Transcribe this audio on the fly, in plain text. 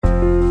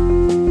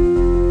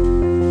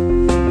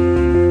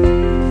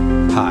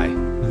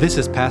This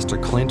is Pastor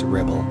Clint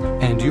Ribble,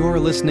 and you're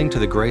listening to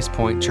the Grace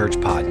Point Church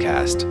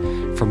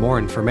Podcast. For more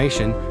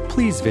information,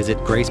 please visit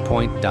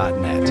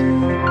gracepoint.net.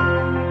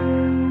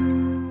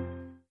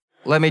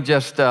 Let me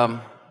just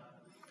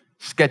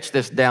sketch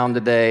this down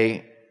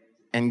today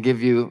and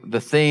give you the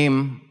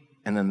theme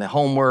and then the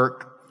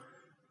homework.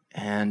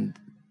 And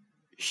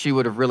she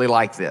would have really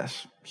liked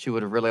this. She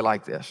would have really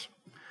liked this.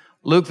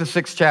 Luke, the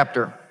 6th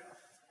chapter,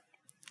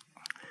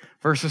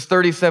 verses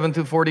 37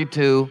 through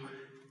 42,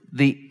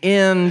 the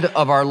end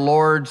of our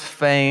Lord's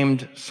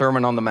famed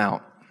Sermon on the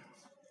Mount.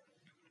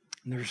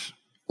 And there's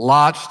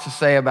lots to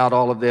say about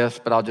all of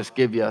this, but I'll just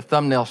give you a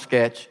thumbnail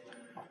sketch,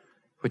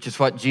 which is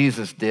what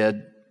Jesus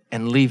did,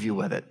 and leave you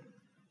with it.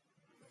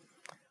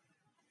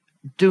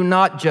 Do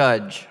not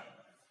judge,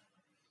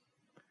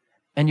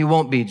 and you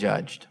won't be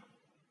judged.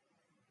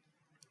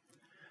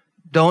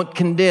 Don't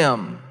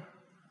condemn,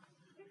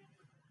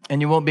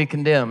 and you won't be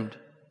condemned.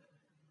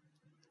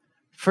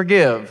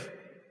 Forgive,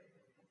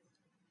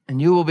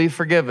 and you will be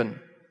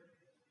forgiven.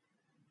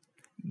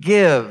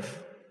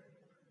 Give,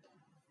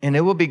 and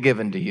it will be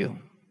given to you.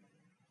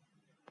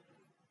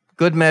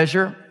 Good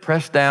measure,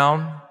 pressed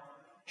down,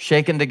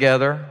 shaken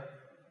together,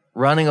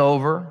 running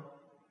over,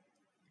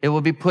 it will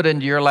be put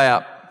into your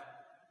lap.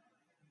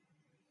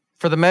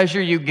 For the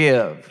measure you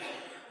give,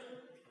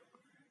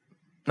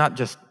 not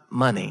just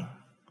money,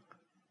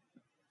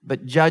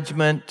 but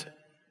judgment,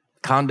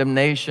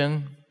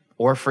 condemnation,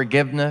 or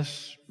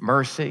forgiveness,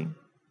 mercy,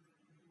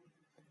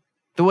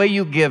 the way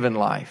you give in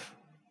life.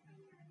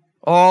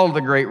 All the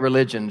great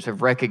religions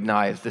have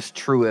recognized this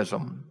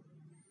truism.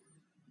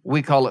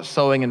 We call it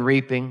sowing and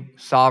reaping,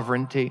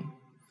 sovereignty,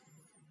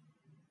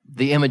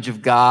 the image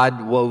of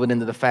God woven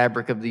into the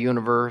fabric of the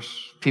universe.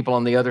 People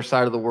on the other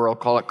side of the world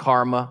call it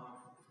karma.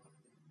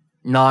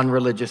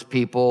 Non-religious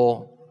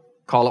people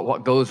call it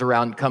what goes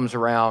around comes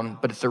around,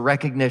 but it's a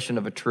recognition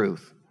of a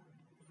truth.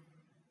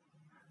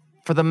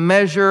 For the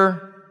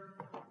measure,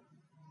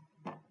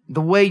 the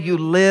way you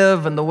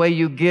live and the way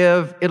you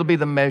give, it'll be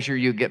the measure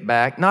you get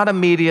back. Not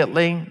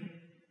immediately,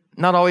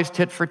 not always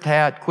tit for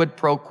tat, quid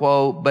pro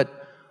quo, but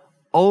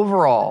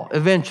overall,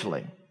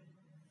 eventually.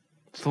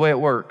 It's the way it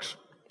works.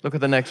 Look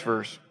at the next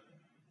verse.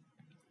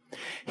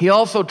 He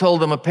also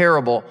told them a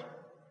parable.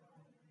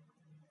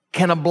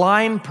 Can a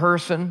blind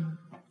person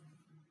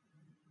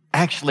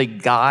actually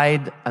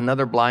guide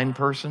another blind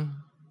person?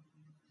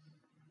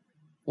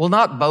 Will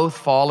not both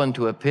fall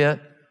into a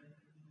pit?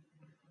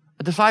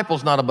 A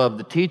disciple's not above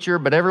the teacher,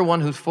 but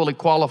everyone who's fully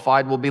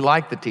qualified will be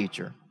like the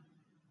teacher.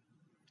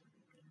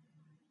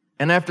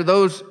 And after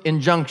those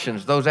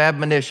injunctions, those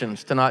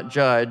admonitions to not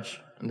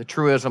judge, and the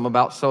truism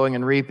about sowing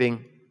and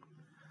reaping,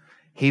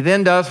 he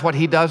then does what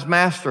he does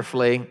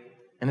masterfully,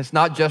 and it's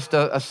not just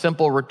a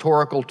simple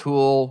rhetorical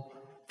tool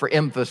for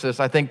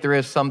emphasis. I think there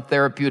is some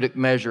therapeutic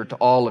measure to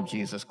all of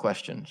Jesus'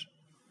 questions.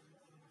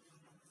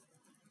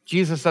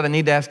 Jesus said, I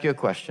need to ask you a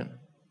question.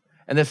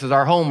 And this is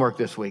our homework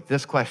this week,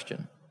 this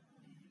question.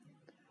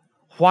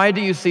 Why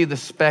do you see the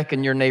speck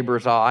in your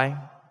neighbor's eye,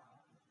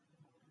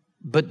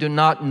 but do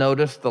not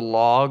notice the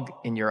log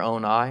in your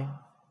own eye?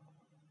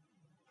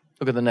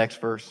 Look at the next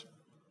verse.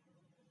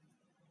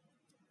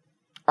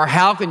 Or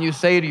how can you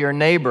say to your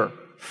neighbor,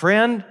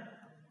 friend,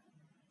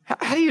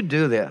 how do you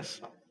do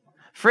this?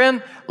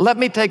 Friend, let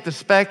me take the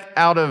speck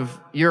out of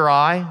your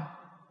eye.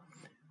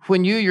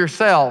 When you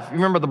yourself,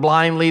 remember the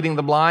blind leading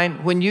the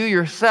blind? When you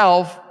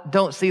yourself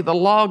don't see the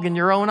log in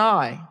your own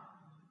eye.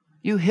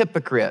 You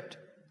hypocrite.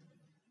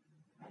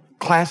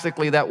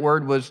 Classically, that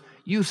word was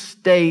you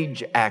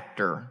stage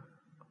actor.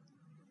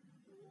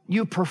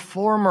 You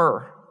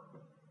performer.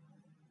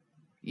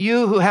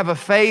 You who have a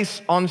face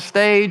on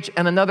stage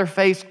and another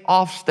face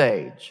off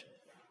stage.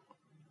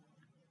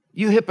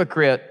 You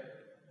hypocrite.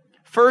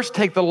 First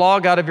take the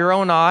log out of your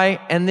own eye,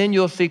 and then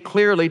you'll see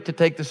clearly to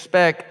take the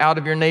speck out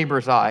of your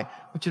neighbor's eye.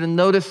 I want you to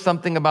notice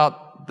something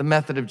about the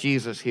method of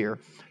Jesus here.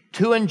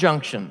 2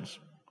 injunctions,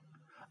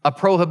 a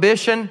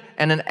prohibition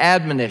and an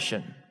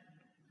admonition,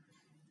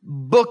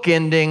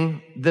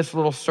 bookending this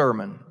little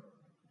sermon.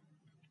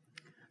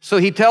 So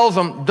he tells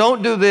them,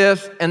 don't do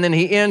this, and then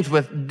he ends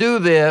with, do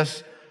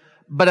this.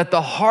 But at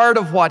the heart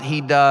of what he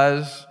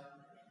does,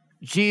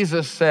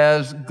 Jesus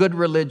says, good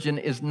religion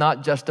is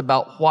not just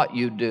about what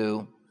you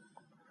do.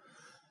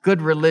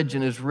 Good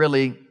religion is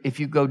really, if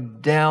you go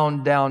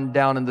down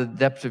in the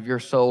depths of your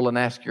soul and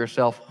ask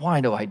yourself,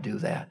 why do I do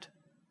that?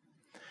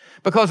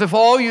 Because if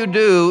all you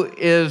do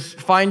is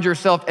find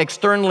yourself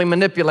externally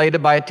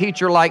manipulated by a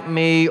teacher like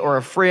me or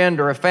a friend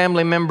or a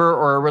family member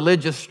or a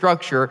religious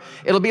structure,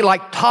 it'll be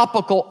like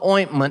topical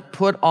ointment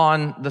put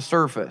on the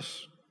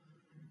surface.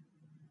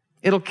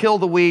 It'll kill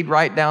the weed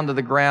right down to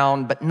the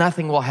ground, but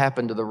nothing will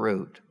happen to the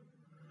root.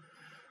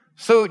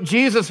 So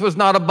Jesus was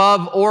not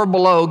above or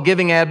below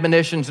giving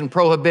admonitions and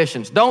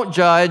prohibitions. Don't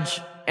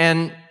judge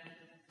and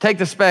take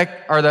the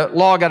speck or the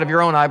log out of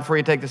your own eye before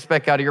you take the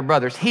speck out of your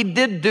brother's. He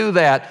did do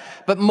that,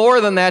 but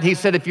more than that, he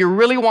said, if you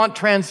really want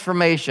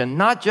transformation,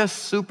 not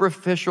just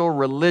superficial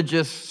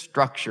religious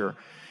structure,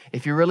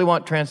 if you really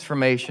want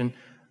transformation,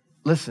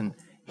 listen,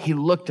 he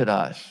looked at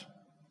us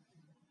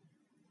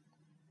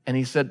And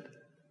he said,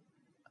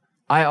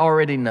 I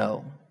already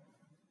know.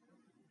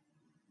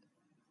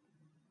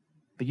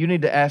 But you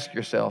need to ask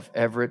yourself,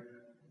 Everett.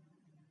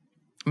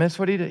 I mean, that's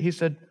what he did. He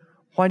said,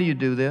 why do you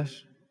do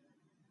this?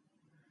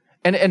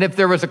 And if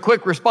there was a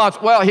quick response,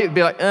 well, he'd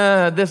be like,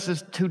 this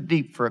is too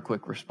deep for a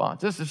quick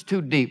response. This is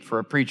too deep for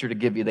a preacher to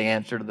give you the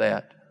answer to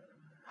that.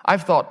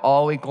 I've thought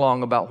all week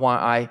long about why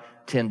I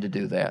tend to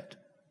do that.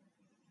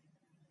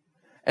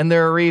 And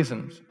there are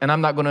reasons, and I'm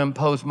not going to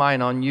impose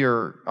mine on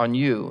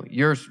you.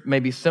 Yours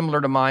may be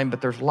similar to mine, but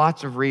there's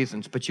lots of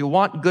reasons. But you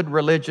want good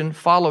religion,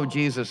 follow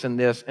Jesus in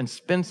this, and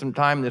spend some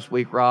time this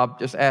week, Rob,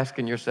 just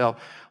asking yourself,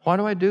 why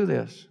do I do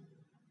this?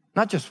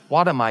 Not just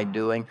what am I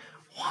doing,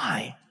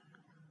 why?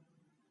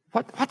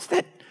 What's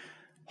that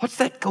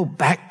go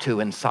back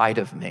to inside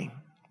of me?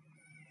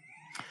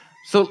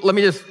 So let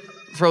me just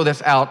throw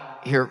this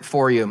out here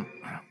for you.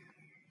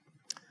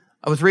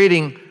 I was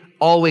reading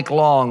all week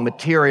long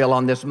material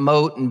on this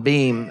mote and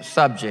beam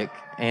subject,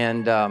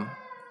 and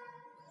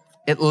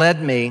it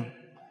led me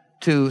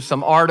to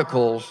some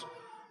articles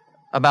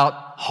about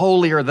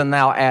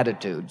holier-than-thou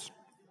attitudes.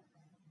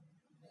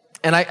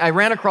 And I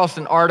ran across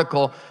an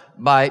article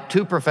by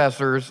two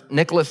professors,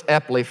 Nicholas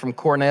Epley from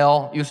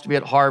Cornell, used to be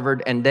at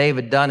Harvard, and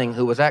David Dunning,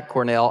 who was at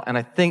Cornell, and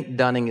I think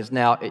Dunning is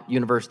now at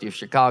University of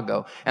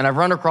Chicago. And I've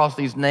run across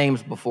these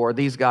names before.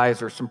 These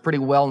guys are some pretty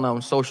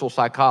well-known social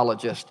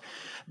psychologists.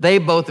 They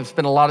both have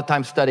spent a lot of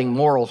time studying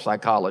moral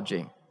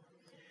psychology.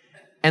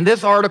 And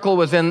this article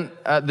was in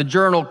the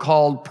journal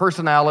called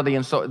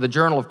the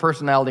Journal of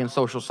Personality and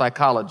Social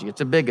Psychology.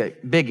 It's a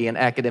biggie in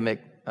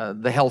academic,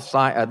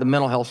 the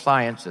mental health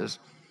sciences.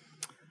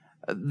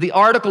 The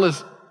article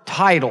is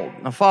titled,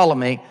 now follow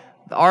me,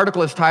 the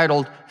article is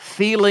titled,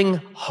 Feeling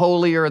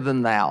Holier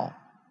Than Thou.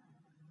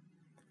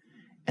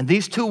 And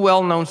these two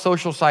well-known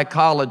social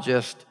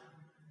psychologists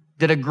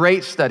did a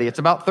great study. It's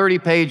about 30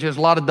 pages,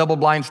 a lot of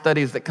double-blind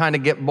studies that kind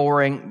of get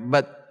boring,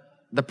 but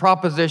the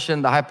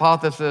proposition, the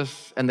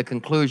hypothesis, and the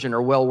conclusion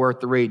are well worth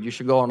the read. You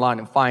should go online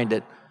and find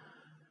it.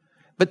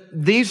 But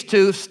these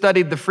two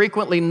studied the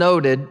frequently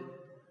noted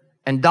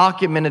and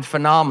documented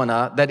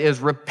phenomena that is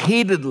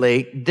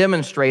repeatedly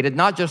demonstrated,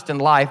 not just in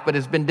life, but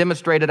has been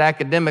demonstrated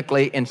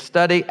academically in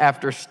study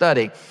after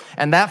study.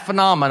 And that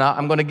phenomena,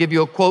 I'm going to give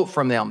you a quote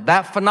from them.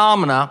 That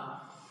phenomena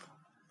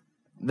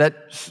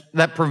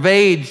that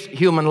pervades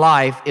human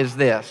life is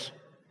this.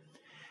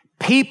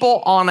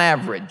 People on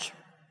average,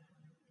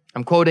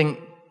 I'm quoting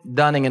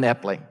Dunning and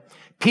Epley,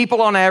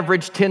 people on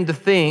average tend to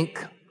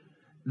think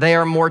they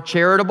are more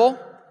charitable.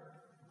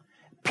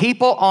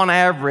 People on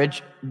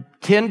average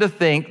tend to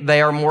think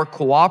they are more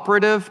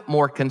cooperative,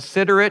 more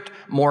considerate,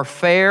 more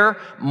fair,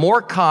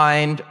 more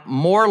kind,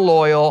 more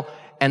loyal,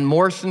 and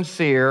more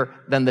sincere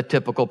than the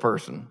typical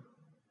person.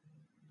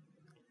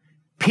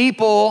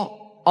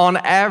 People on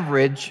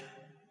average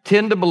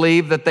tend to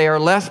believe that they are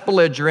less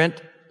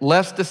belligerent,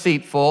 less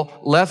deceitful,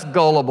 less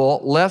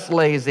gullible, less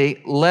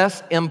lazy,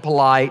 less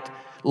impolite,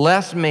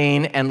 less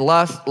mean, and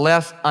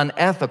less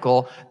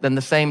unethical than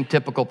the same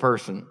typical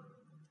person.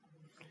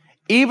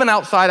 Even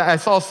outside, I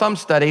saw some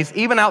studies,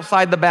 even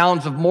outside the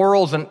bounds of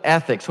morals and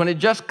ethics, when it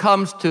just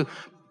comes to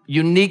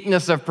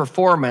uniqueness of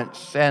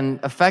performance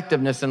and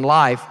effectiveness in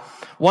life,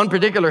 one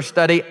particular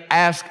study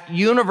asked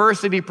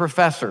university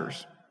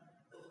professors,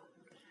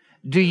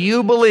 do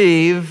you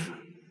believe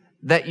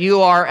that you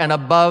are an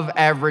above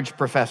average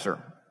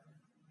professor?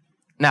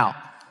 Now,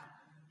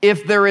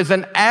 if there is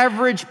an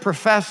average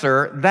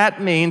professor,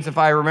 that means, if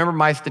I remember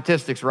my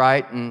statistics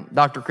right, and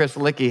Dr. Chris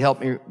Licky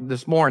helped me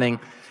this morning,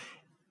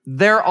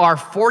 there are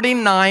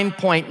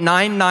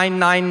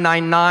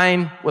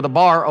 49.99999 with a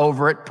bar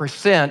over it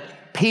 %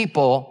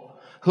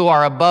 people who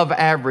are above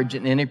average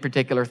in any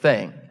particular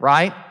thing,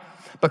 right?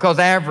 Because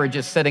average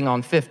is sitting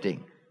on 50.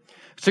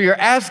 So you're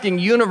asking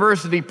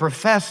university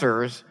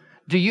professors,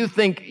 do you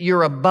think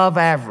you're above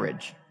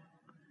average?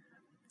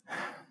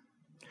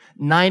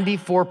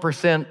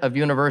 94% of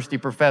university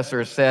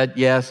professors said,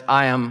 yes,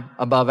 I am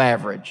above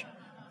average.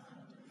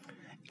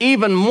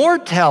 Even more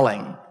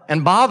telling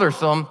and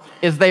bothersome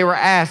is they were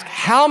asked,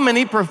 how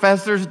many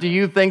professors do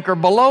you think are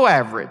below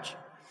average?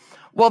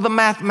 Well, the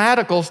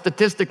mathematical,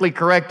 statistically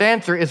correct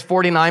answer is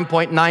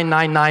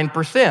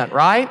 49.999%,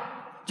 right?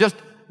 Just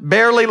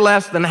barely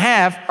less than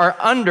half are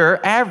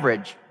under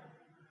average.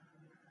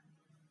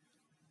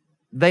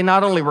 They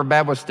not only were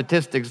bad with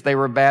statistics, they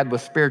were bad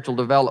with spiritual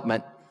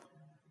development.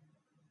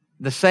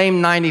 The same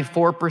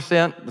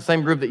 94%, the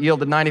same group that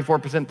yielded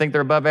 94% think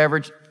they're above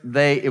average,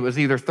 it was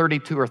either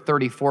 32 or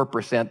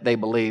 34% they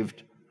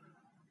believed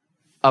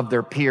of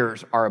their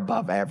peers are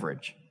above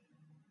average.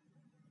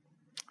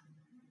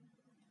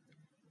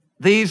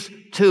 These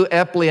two,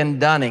 Epley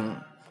and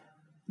Dunning,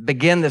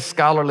 begin this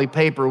scholarly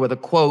paper with a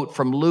quote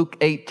from Luke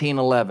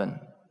 18:11,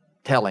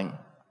 telling,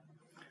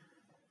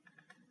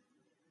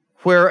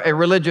 where a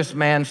religious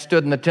man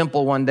stood in the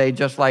temple one day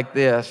just like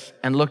this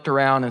and looked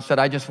around and said,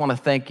 I just want to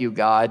thank you,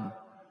 God.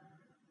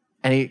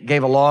 And he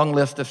gave a long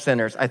list of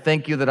sinners. I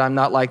thank you that I'm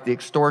not like the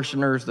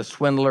extortioners, the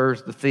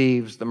swindlers, the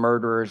thieves, the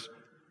murderers.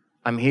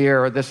 I'm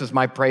here. This is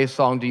my praise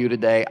song to you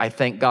today. I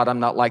thank God I'm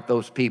not like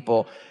those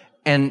people.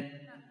 And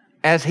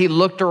as he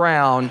looked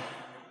around,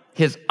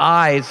 his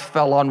eyes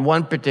fell on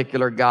one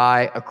particular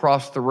guy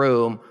across the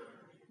room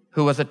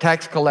who was a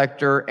tax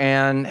collector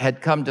and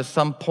had come to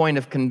some point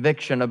of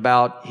conviction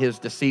about his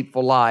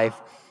deceitful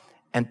life,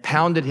 and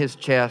pounded his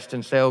chest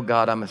and said, "Oh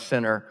God, I'm a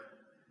sinner,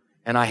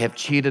 and I have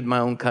cheated my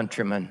own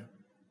countrymen."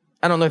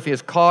 I don't know if he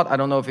was caught. I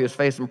don't know if he was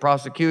facing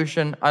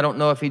prosecution. I don't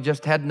know if he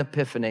just had an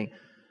epiphany.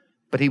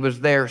 But he was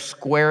there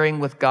squaring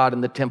with God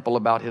in the temple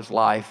about his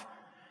life.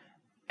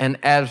 And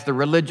as the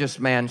religious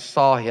man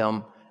saw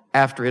him,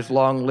 after his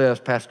long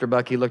list, Pastor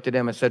Buck, he looked at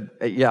him and said,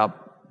 "Yeah,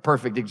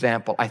 perfect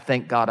example. I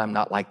thank God I'm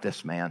not like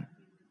this man."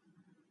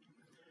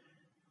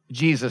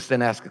 Jesus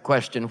then asked a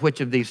question: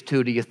 which of these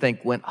two do you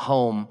think went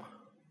home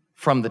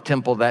from the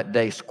temple that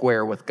day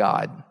square with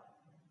God?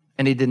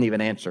 And he didn't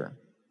even answer.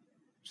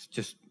 It's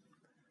just,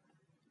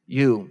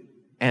 you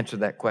answer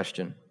that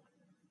question.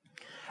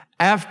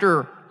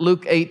 After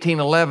Luke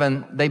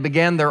 18:11, they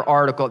began their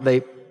article.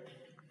 They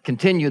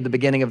continued the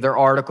beginning of their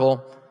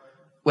article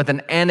with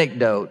an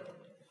anecdote.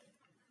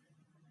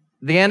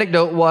 The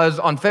anecdote was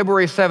on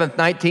February 7th,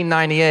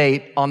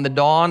 1998, on the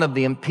dawn of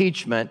the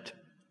impeachment,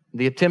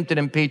 the attempted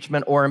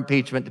impeachment or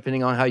impeachment,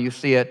 depending on how you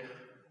see it,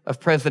 of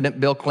President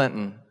Bill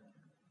Clinton.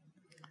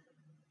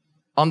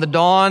 On the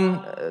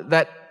dawn,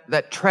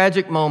 that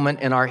tragic moment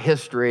in our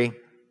history,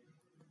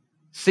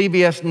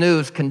 CBS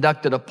News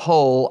conducted a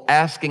poll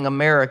asking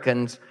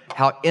Americans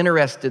how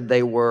interested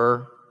they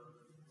were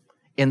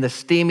in the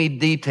steamy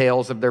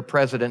details of their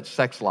president's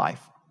sex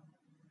life.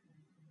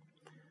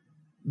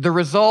 The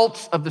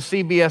results of the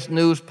CBS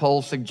News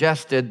poll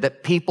suggested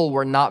that people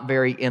were not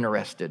very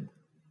interested.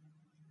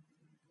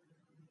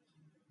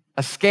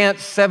 A scant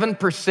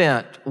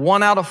 7%,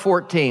 1 out of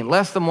 14,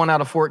 less than 1 out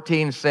of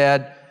 14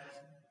 said,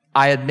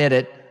 "I admit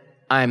it,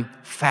 I'm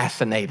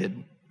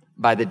fascinated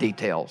by the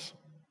details."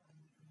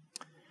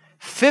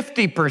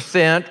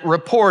 50%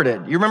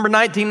 reported. You remember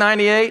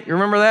 1998? You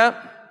remember that?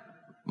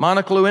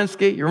 Monica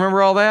Lewinsky, you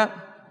remember all that?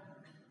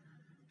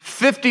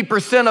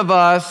 50% of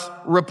us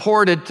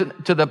reported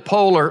to the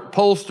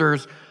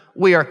pollsters,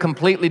 we are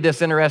completely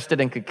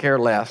disinterested and could care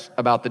less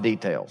about the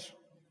details.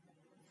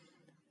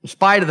 In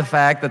spite of the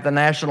fact that the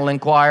National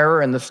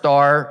Enquirer and the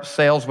Star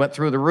sales went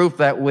through the roof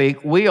that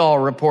week, we all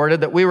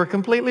reported that we were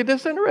completely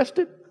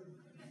disinterested.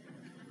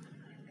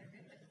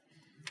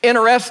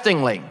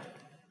 Interestingly,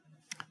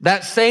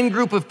 that same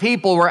group of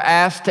people were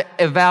asked to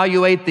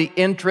evaluate the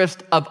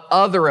interest of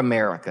other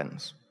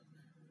Americans.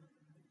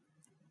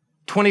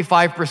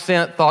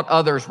 25% thought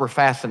others were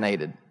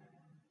fascinated.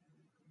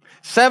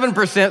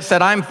 7%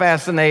 said, "I'm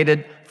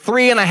fascinated."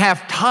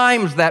 3.5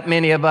 times that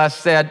many of us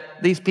said,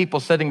 "These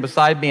people sitting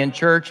beside me in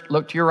church,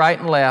 look to your right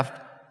and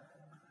left,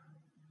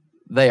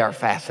 they are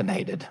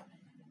fascinated."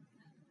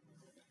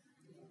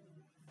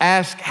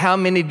 Ask, how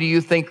many do you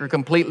think are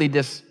completely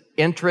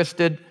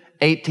disinterested?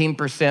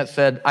 18%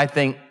 said, "I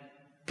think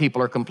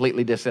people are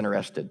completely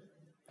disinterested."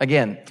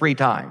 Again, 3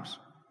 times.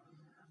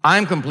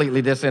 "I'm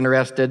completely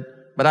disinterested,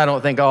 but I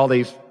don't think all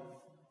these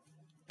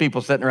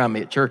people sitting around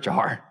me at church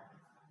are."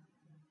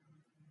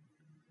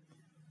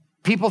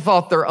 People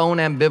thought their own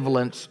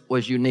ambivalence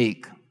was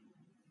unique.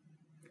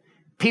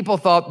 People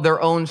thought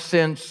their own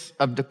sense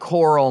of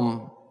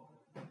decorum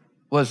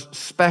was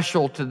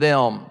special to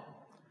them.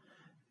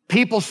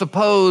 People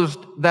supposed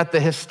that the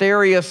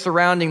hysteria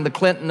surrounding the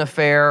Clinton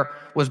affair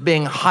was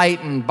being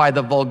heightened by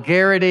the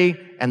vulgarity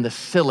and the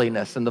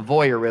silliness and the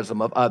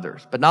voyeurism of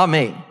others, but not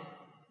me.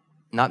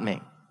 Not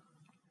me.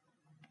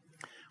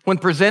 When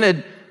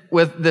presented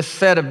with this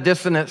set of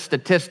dissonant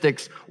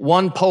statistics,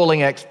 one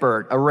polling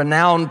expert, a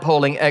renowned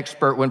polling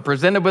expert, when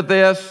presented with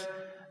this,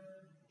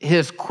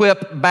 his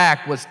quip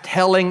back was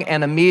telling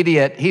and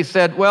immediate. He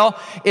said, "Well,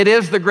 it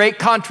is the great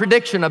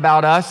contradiction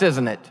about us,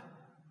 isn't it?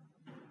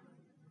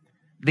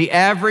 The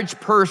average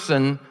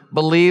person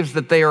believes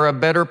that they are a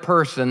better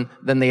person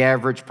than the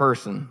average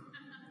person."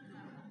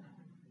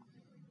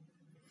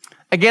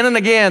 Again and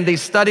again,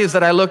 these studies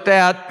that I looked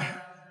at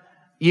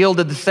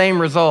yielded the same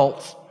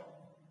results.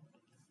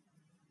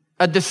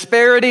 A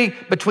disparity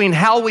between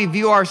how we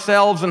view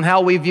ourselves and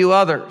how we view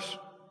others.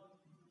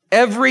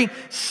 Every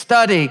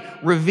study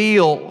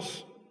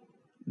reveals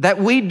that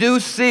we do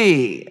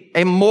see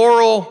a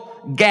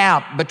moral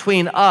gap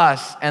between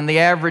us and the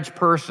average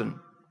person.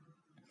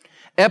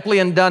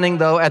 Epley and Dunning,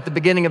 though, at the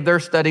beginning of their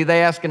study,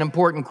 they ask an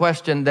important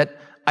question that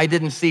I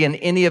didn't see in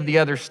any of the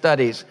other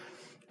studies.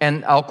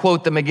 And I'll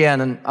quote them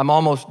again, and I'm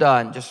almost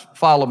done. Just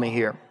follow me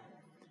here.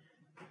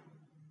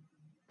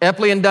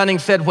 Epley and Dunning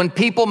said, when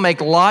people make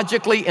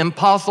logically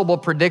impossible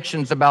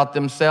predictions about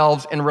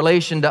themselves in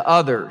relation to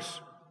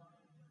others,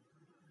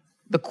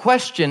 the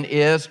question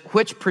is,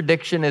 which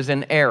prediction is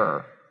in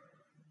error?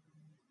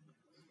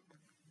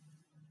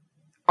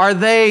 Are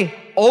they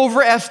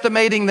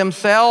overestimating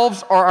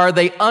themselves or are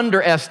they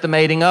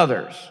underestimating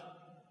others?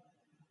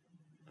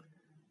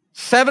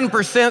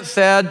 7%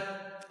 said,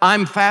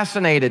 I'm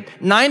fascinated.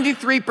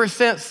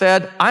 93%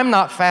 said, I'm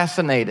not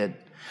fascinated.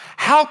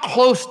 How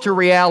close to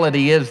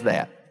reality is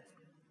that?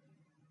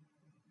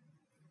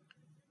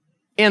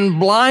 In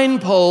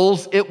blind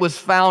polls, it was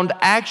found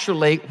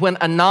actually, when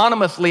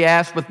anonymously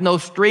asked with no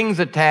strings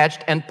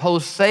attached and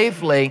posed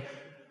safely,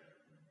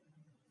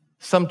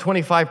 some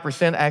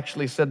 25%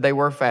 actually said they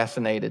were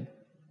fascinated.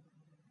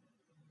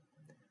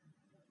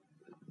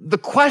 The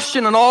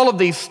question in all of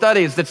these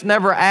studies that's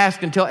never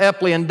asked until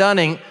Epley and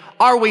Dunning,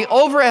 are we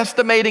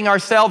overestimating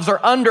ourselves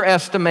or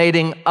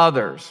underestimating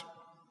others?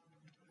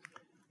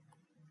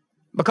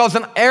 Because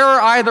an error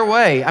either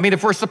way,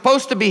 if we're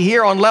supposed to be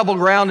here on level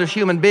ground as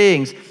human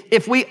beings,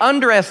 if we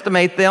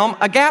underestimate them,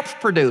 a gap's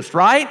produced,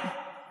 right?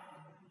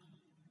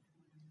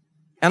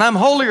 And I'm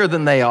holier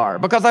than they are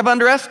because I've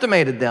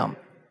underestimated them.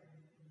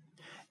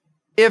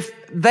 If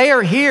they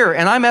are here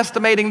and I'm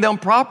estimating them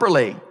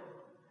properly,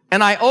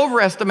 and I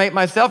overestimate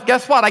myself,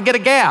 guess what? I get a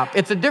gap.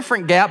 It's a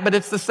different gap, but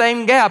it's the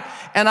same gap,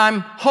 and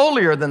I'm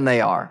holier than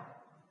they are.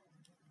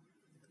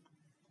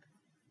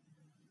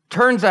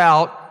 Turns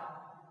out,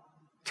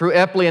 through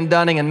Epley and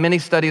Dunning and many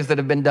studies that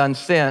have been done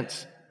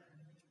since,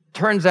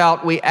 turns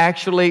out we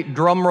actually,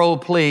 drum roll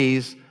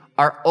please,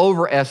 are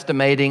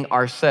overestimating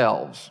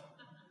ourselves.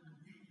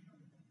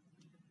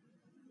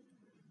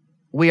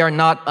 We are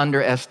not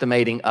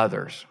underestimating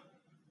others.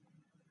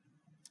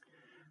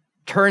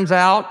 Turns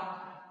out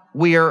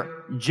we are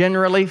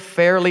generally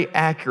fairly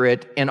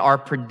accurate in our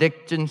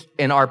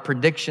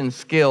prediction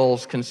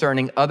skills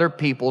concerning other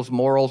people's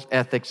morals,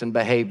 ethics, and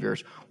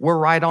behaviors. We're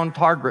right on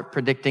target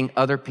predicting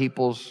other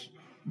people's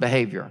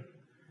behavior.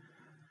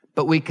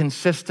 But we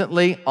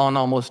consistently, on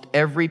almost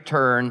every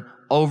turn,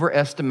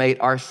 overestimate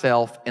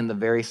ourselves in the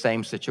very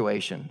same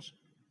situations.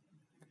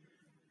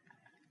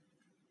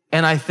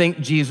 And I think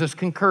Jesus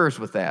concurs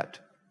with that.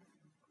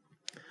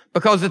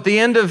 Because at the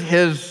end of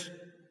his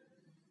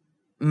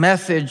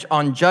message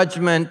on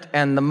judgment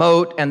and the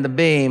mote and the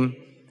beam,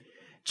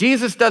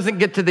 Jesus doesn't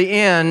get to the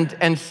end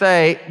and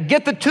say,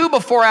 get the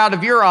 2-by-4 out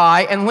of your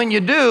eye, and when you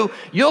do,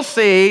 you'll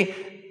see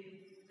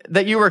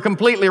that you were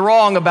completely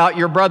wrong about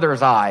your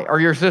brother's eye or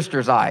your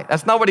sister's eye.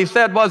 That's not what he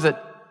said, was it?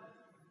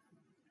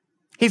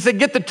 He said,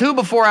 get the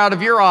 2-by-4 out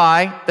of your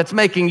eye that's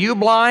making you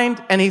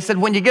blind, and he said,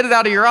 when you get it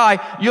out of your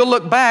eye, you'll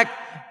look back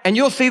and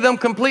you'll see them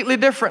completely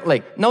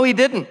differently. No, he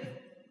didn't.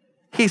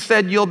 He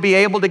said, you'll be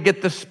able to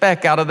get the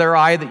speck out of their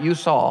eye that you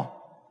saw.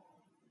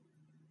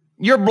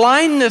 Your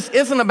blindness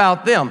isn't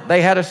about them.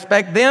 They had a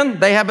speck then,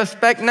 they have a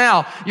speck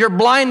now. Your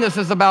blindness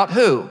is about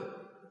who?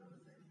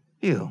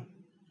 You.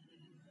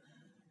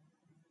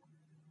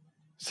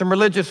 Some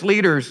religious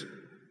leaders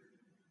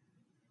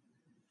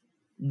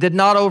did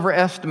not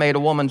overestimate a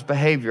woman's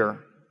behavior.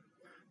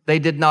 They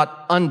did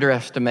not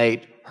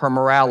underestimate her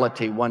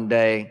morality one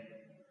day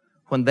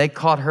when they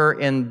caught her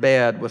in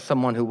bed with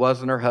someone who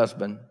wasn't her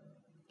husband.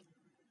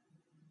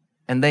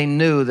 And they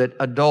knew that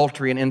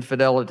adultery and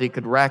infidelity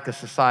could rack a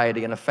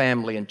society and a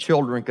family, and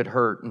children could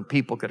hurt and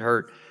people could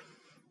hurt.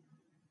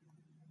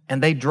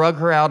 And they drug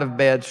her out of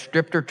bed,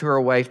 stripped her to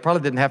her waist.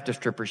 Probably didn't have to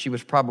strip her. She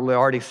was probably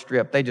already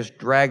stripped. They just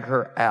drag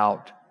her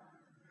out.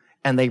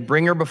 And they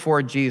bring her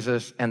before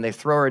Jesus, and they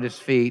throw her at his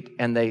feet,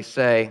 and they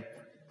say,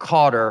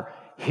 caught her,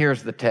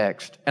 here's the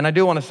text. And I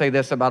do want to say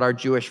this about our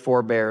Jewish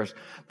forebears.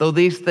 Though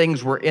these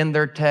things were in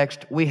their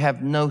text, we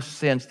have no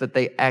sense that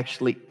they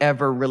actually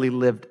ever really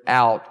lived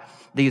out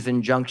these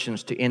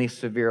injunctions to any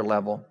severe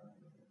level.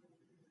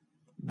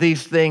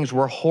 These things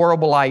were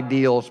horrible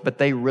ideals, but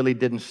they really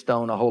didn't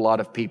stone a whole lot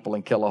of people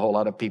and kill a whole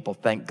lot of people,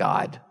 thank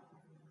God.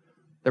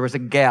 There was a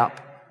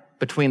gap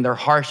between their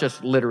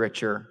harshest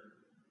literature,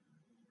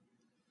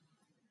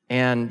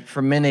 and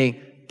for many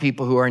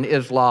people who are in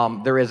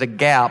Islam, there is a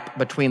gap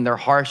between their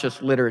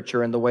harshest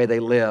literature and the way they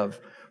live.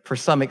 For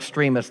some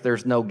extremists,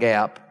 there's no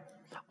gap.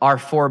 Our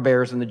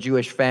forebears in the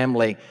Jewish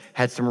family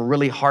had some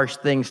really harsh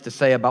things to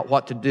say about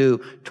what to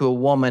do to a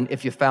woman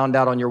if you found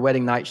out on your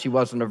wedding night she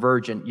wasn't a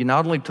virgin. You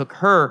not only took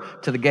her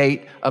to the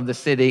gate of the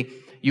city,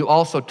 you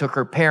also took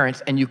her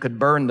parents, and you could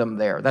burn them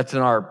there. That's in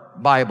our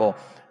Bible.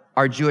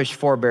 Our Jewish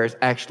forebears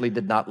actually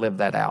did not live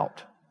that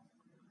out.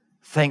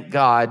 Thank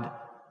God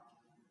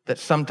that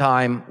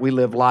sometime we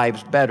live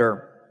lives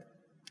better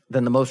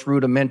than the most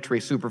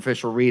rudimentary,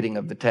 superficial reading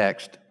of the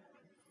text.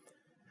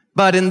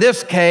 But in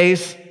this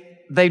case,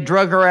 they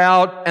drug her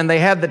out, and they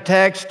had the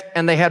text,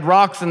 and they had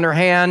rocks in their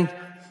hand,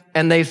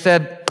 and they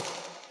said,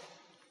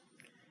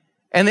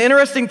 and the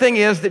interesting thing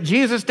is that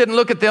Jesus didn't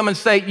look at them and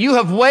say, you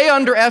have way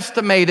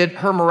underestimated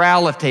her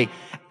morality.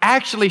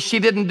 Actually, she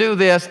didn't do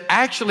this.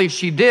 Actually,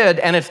 she did,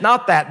 and it's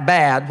not that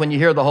bad when you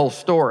hear the whole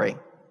story.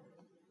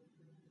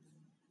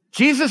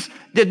 Jesus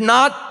did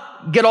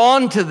not get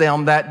on to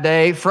them that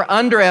day for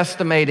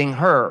underestimating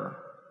her.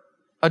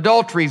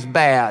 Adultery's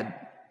bad.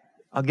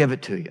 I'll give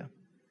it to you.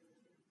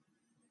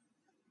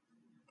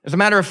 As a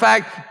matter of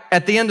fact,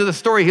 at the end of the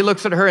story, he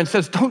looks at her and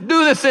says, don't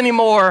do this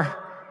anymore.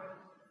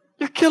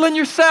 You're killing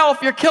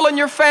yourself. You're killing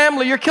your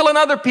family. You're killing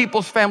other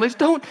people's families.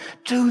 Don't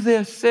do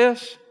this,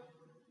 sis.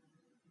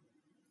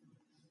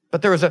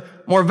 But there was a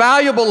more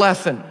valuable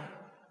lesson.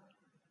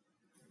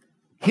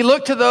 He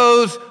looked to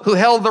those who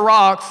held the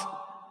rocks,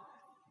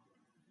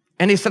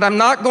 and he said, I'm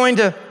not going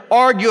to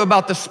argue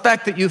about the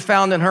speck that you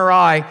found in her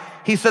eye.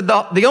 He said,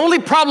 the only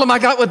problem I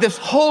got with this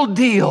whole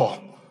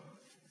deal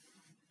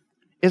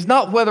is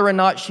not whether or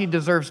not she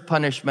deserves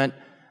punishment.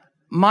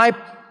 My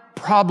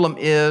problem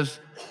is,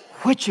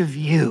 which of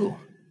you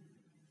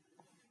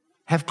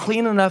have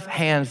clean enough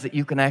hands that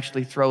you can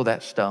actually throw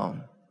that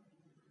stone?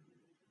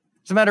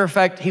 As a matter of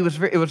fact, it was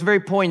very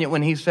poignant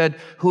when he said,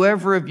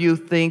 whoever of you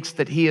thinks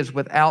that he is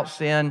without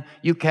sin,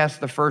 you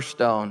cast the first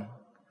stone.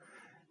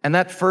 And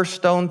that first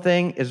stone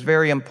thing is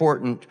very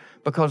important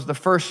because the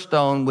first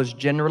stone was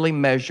generally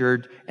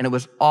measured and it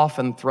was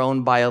often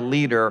thrown by a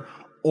leader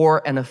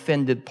or an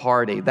offended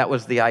party. That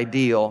was the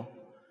ideal,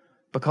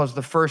 because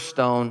the first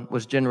stone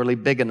was generally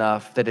big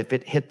enough that if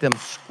it hit them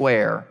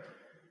square,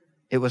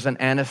 it was an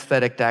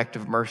anesthetic act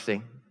of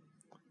mercy.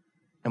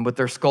 And with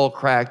their skull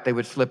cracked, they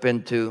would slip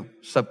into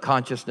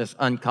subconsciousness,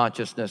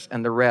 unconsciousness,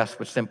 and the rest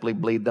would simply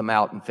bleed them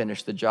out and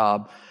finish the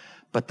job.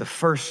 But the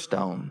first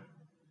stone,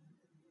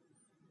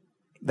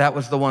 that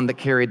was the one that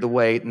carried the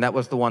weight, and that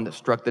was the one that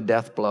struck the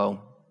death blow.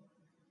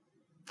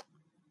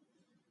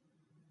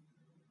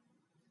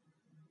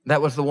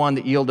 That was the one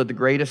that yielded the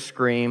greatest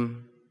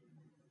scream,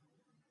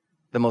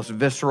 the most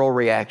visceral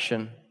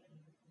reaction.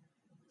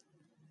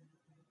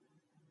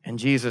 And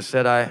Jesus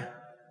said,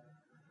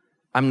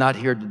 I'm not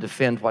here to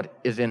defend what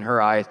is in her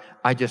eyes.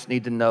 I just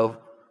need to know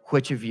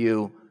which of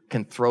you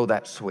can throw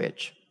that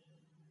switch.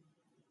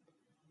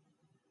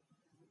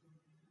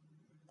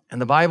 And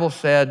the Bible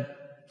said,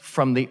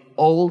 from the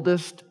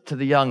oldest to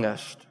the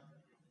youngest,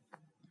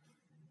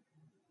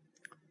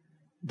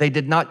 they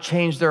did not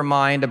change their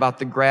mind about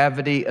the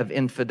gravity of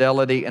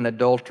infidelity and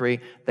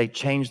adultery. They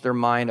changed their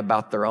mind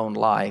about their own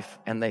life.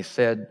 And they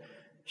said,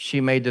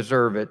 she may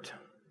deserve it,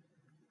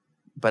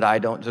 but I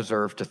don't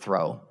deserve to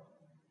throw.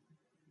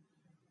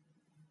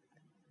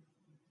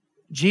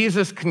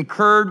 Jesus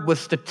concurred with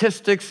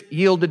statistics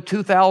yielded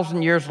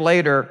 2,000 years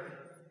later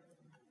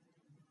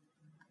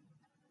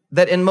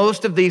that in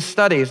most of these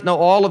studies, no,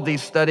 all of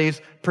these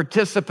studies,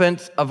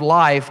 participants of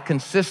life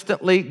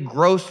consistently,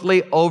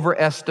 grossly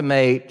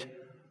overestimate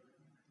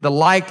the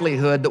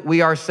likelihood that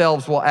we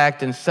ourselves will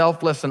act in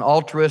selfless and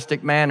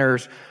altruistic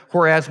manners,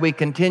 whereas we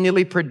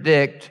continually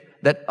predict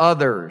that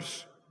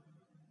others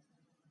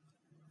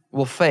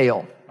will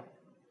fail.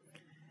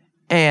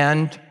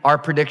 And our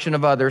prediction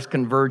of others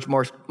converge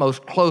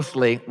most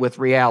closely with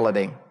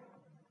reality.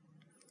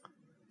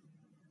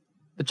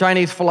 The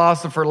Chinese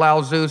philosopher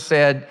Lao Tzu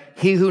said,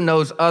 he who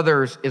knows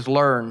others is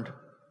learned.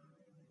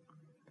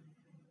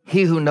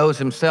 He who knows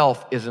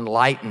himself is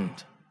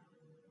enlightened.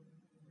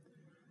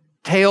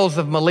 Tales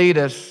of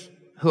Miletus,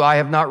 who I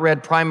have not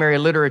read primary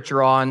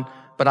literature on,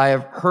 but I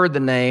have heard the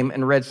name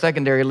and read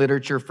secondary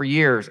literature for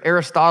years.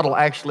 Aristotle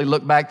actually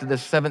looked back to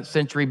this 7th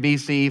century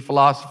BCE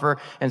philosopher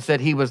and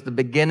said he was the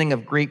beginning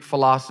of Greek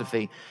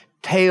philosophy.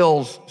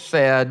 Tales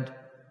said,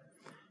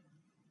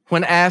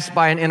 when asked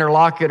by an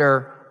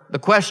interlocutor, the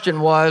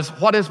question was,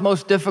 what is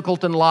most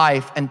difficult in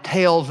life? And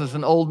Tales, as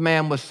an old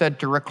man, was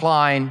said to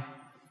recline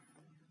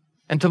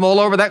and to mull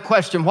over that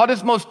question, what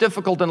is most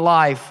difficult in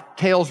life?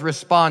 Tales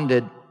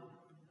responded,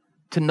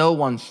 to know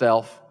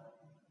oneself.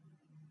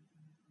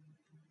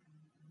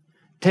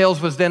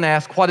 Tales was then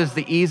asked, what is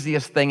the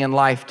easiest thing in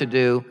life to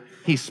do?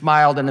 He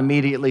smiled and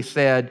immediately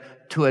said,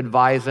 to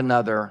advise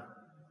another.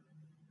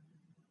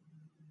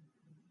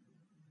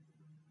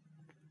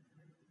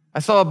 I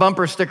saw a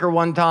bumper sticker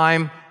one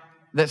time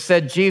that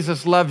said,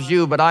 Jesus loves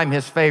you, but I'm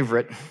his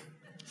favorite.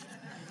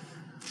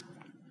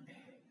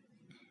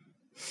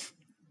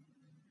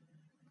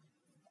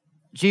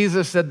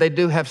 Jesus said they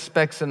do have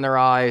specks in their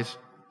eyes,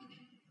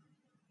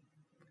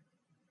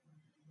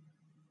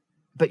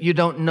 but you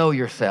don't know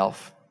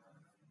yourself.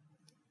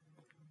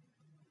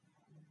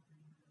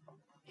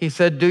 He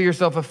said, do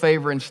yourself a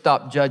favor and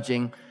stop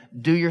judging.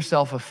 Do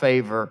yourself a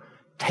favor.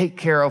 Take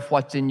care of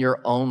what's in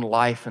your own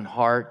life and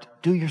heart.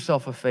 Do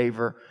yourself a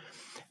favor.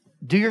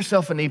 Do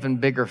yourself an even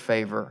bigger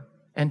favor.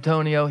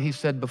 Antonio, he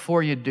said,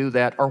 before you do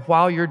that, or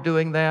while you're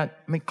doing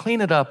that,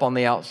 clean it up on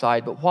the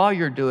outside, but while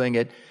you're doing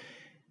it,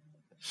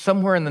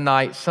 somewhere in the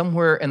night,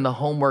 somewhere in the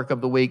homework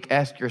of the week,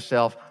 ask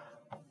yourself,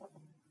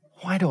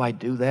 why do I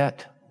do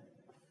that?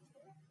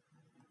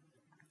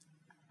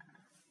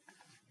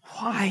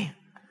 Why?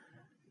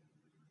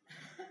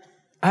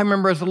 I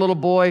remember as a little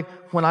boy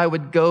when I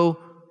would go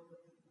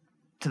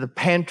to the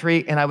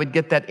pantry and I would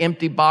get that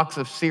empty box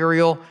of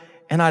cereal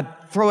and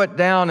I'd throw it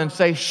down and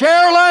say,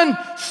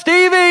 Sherilyn,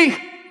 Stevie,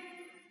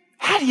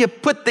 how do you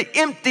put the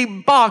empty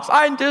box?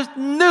 I just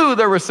knew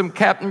there were some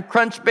Captain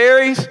Crunch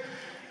berries.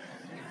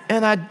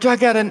 And I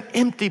dug out an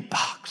empty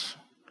box.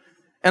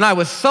 And I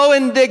was so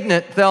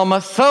indignant, Thelma,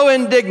 so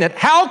indignant.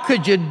 How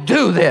could you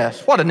do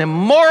this? What an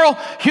immoral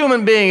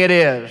human being it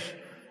is.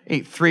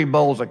 Eat 3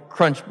 bowls of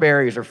Crunch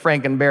berries or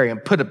Frankenberry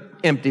and put an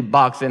empty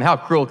box in. How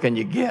cruel can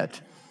you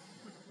get?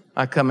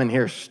 I come in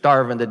here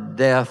starving to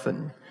death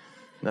and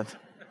nothing.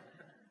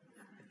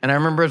 And I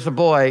remember as a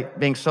boy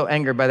being so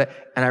angered by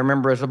that. And I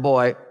remember as a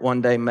boy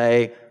one day,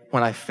 May,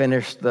 when I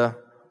finished the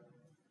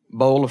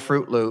bowl of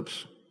Fruit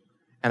Loops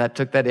and I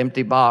took that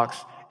empty box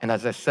and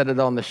as I set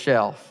it on the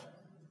shelf,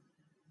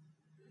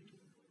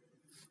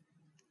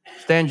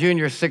 Stan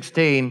Jr. is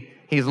 16.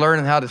 He's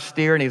learning how to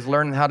steer and he's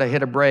learning how to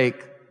hit a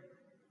brake,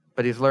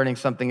 but he's learning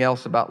something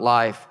else about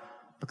life,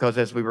 because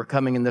as we were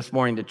coming in this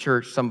morning to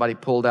church, somebody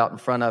pulled out in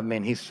front of me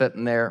and he's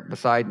sitting there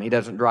beside me. He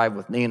doesn't drive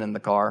with Nina in the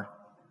car.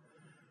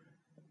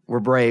 We're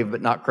brave,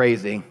 but not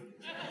crazy.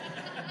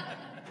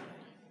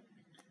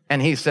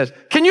 And he says,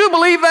 "Can you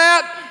believe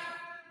that?"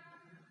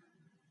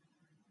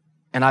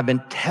 And I've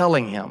been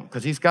telling him,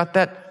 because he's got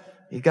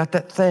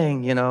that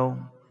thing, you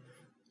know.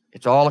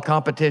 It's all a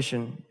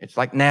competition. It's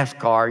like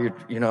NASCAR,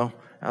 you know.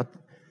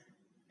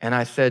 And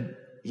I said,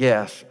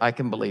 "Yes, I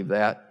can believe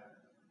that."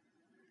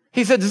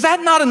 He said, "Does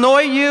that not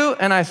annoy you?"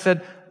 And I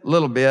said, "A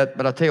little bit,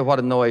 but I'll tell you what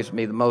annoys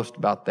me the most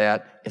about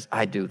that is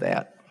I do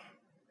that."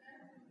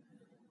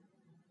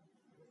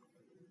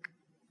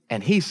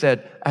 And he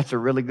said, "That's a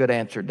really good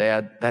answer,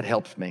 Dad. That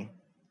helps me."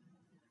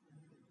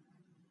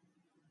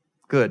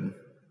 Good.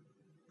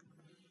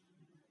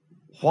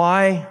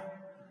 Why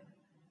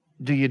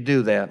do you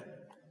do that?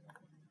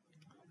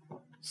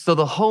 So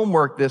the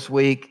homework this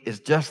week is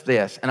just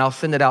this, and I'll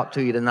send it out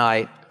to you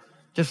tonight.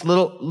 Just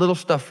little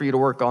stuff for you to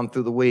work on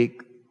through the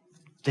week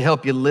to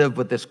help you live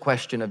with this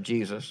question of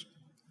Jesus.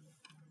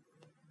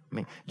 I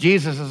mean,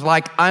 Jesus is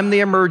like, "I'm the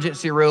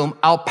emergency room.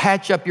 I'll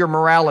patch up your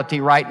morality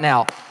right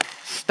now.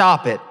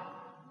 Stop it."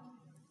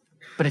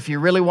 But if you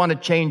really want to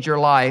change your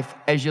life,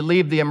 as you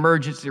leave the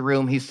emergency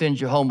room, he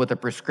sends you home with a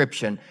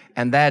prescription,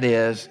 and that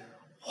is,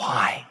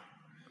 why?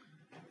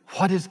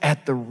 What is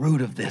at the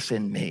root of this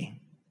in me?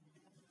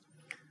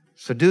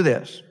 So do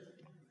this.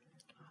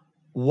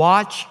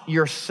 Watch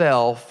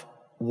yourself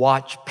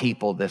watch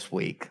people this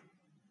week.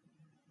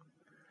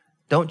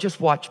 Don't just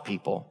watch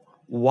people.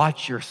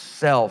 Watch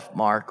yourself,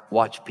 Mark.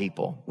 Watch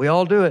people. We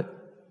all do it.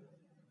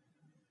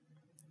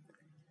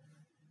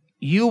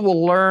 You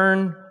will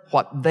learn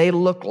what they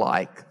look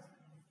like.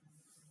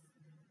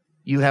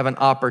 You have an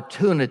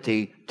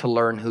opportunity to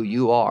learn who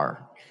you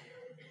are.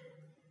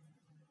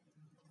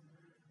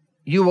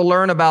 You will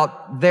learn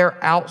about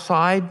their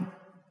outside,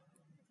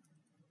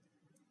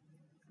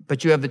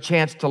 but you have the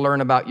chance to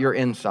learn about your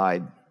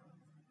inside.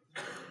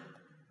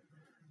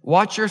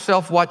 Watch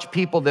yourself watch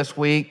people this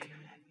week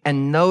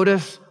and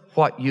notice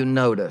what you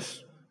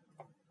notice.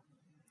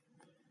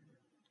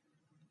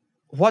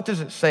 What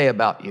does it say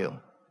about you?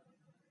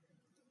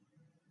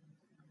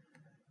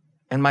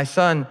 And my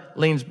son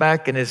leans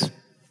back in his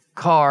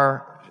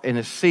car, in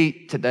his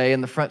seat today,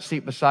 in the front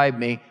seat beside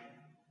me,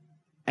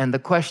 and the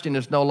question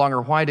is no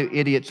longer, why do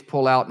idiots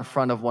pull out in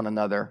front of one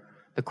another?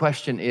 The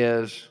question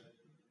is,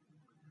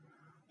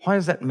 why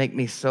does that make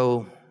me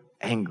so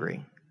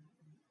angry?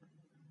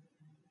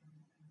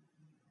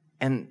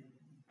 And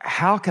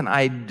how can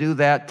I do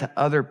that to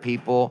other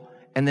people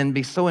and then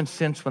be so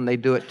incensed when they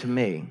do it to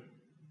me?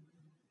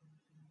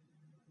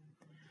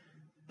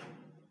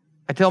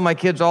 I tell my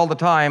kids all the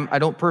time, I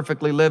don't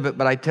perfectly live it,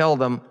 but I tell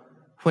them,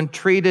 when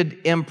treated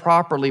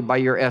improperly by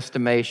your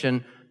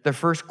estimation, the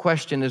first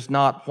question is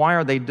not, why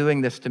are they doing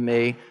this to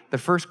me? The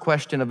first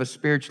question of a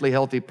spiritually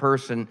healthy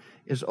person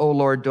is, oh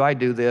Lord, do I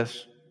do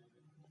this?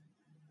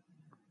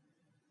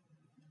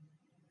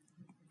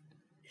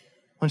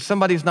 When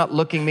somebody's not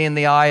looking me in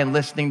the eye and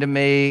listening to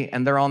me,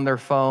 and they're on their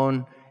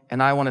phone,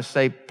 and I want to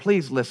say,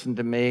 please listen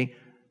to me.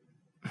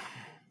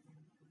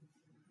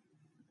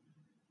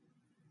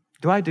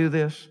 Do I do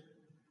this?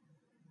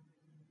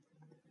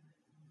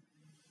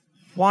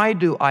 Why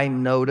do I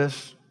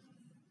notice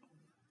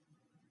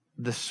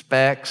the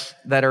specks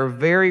that are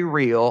very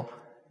real,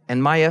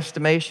 and my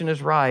estimation is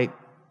right?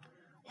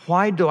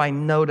 Why do I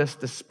notice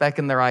the speck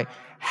in their eye?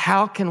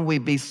 How can we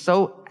be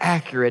so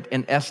accurate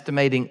in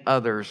estimating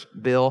others,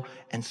 Bill,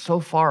 and so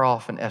far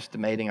off in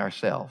estimating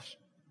ourselves?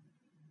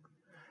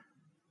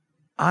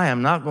 I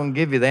am not going to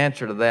give you the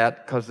answer to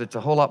that because it's a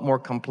whole lot more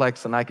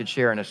complex than I could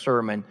share in a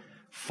sermon.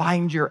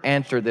 Find your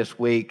answer this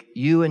week.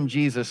 You and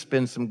Jesus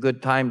spend some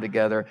good time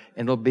together,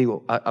 and it'll be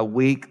a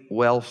week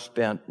well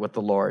spent with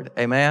the Lord.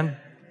 Amen?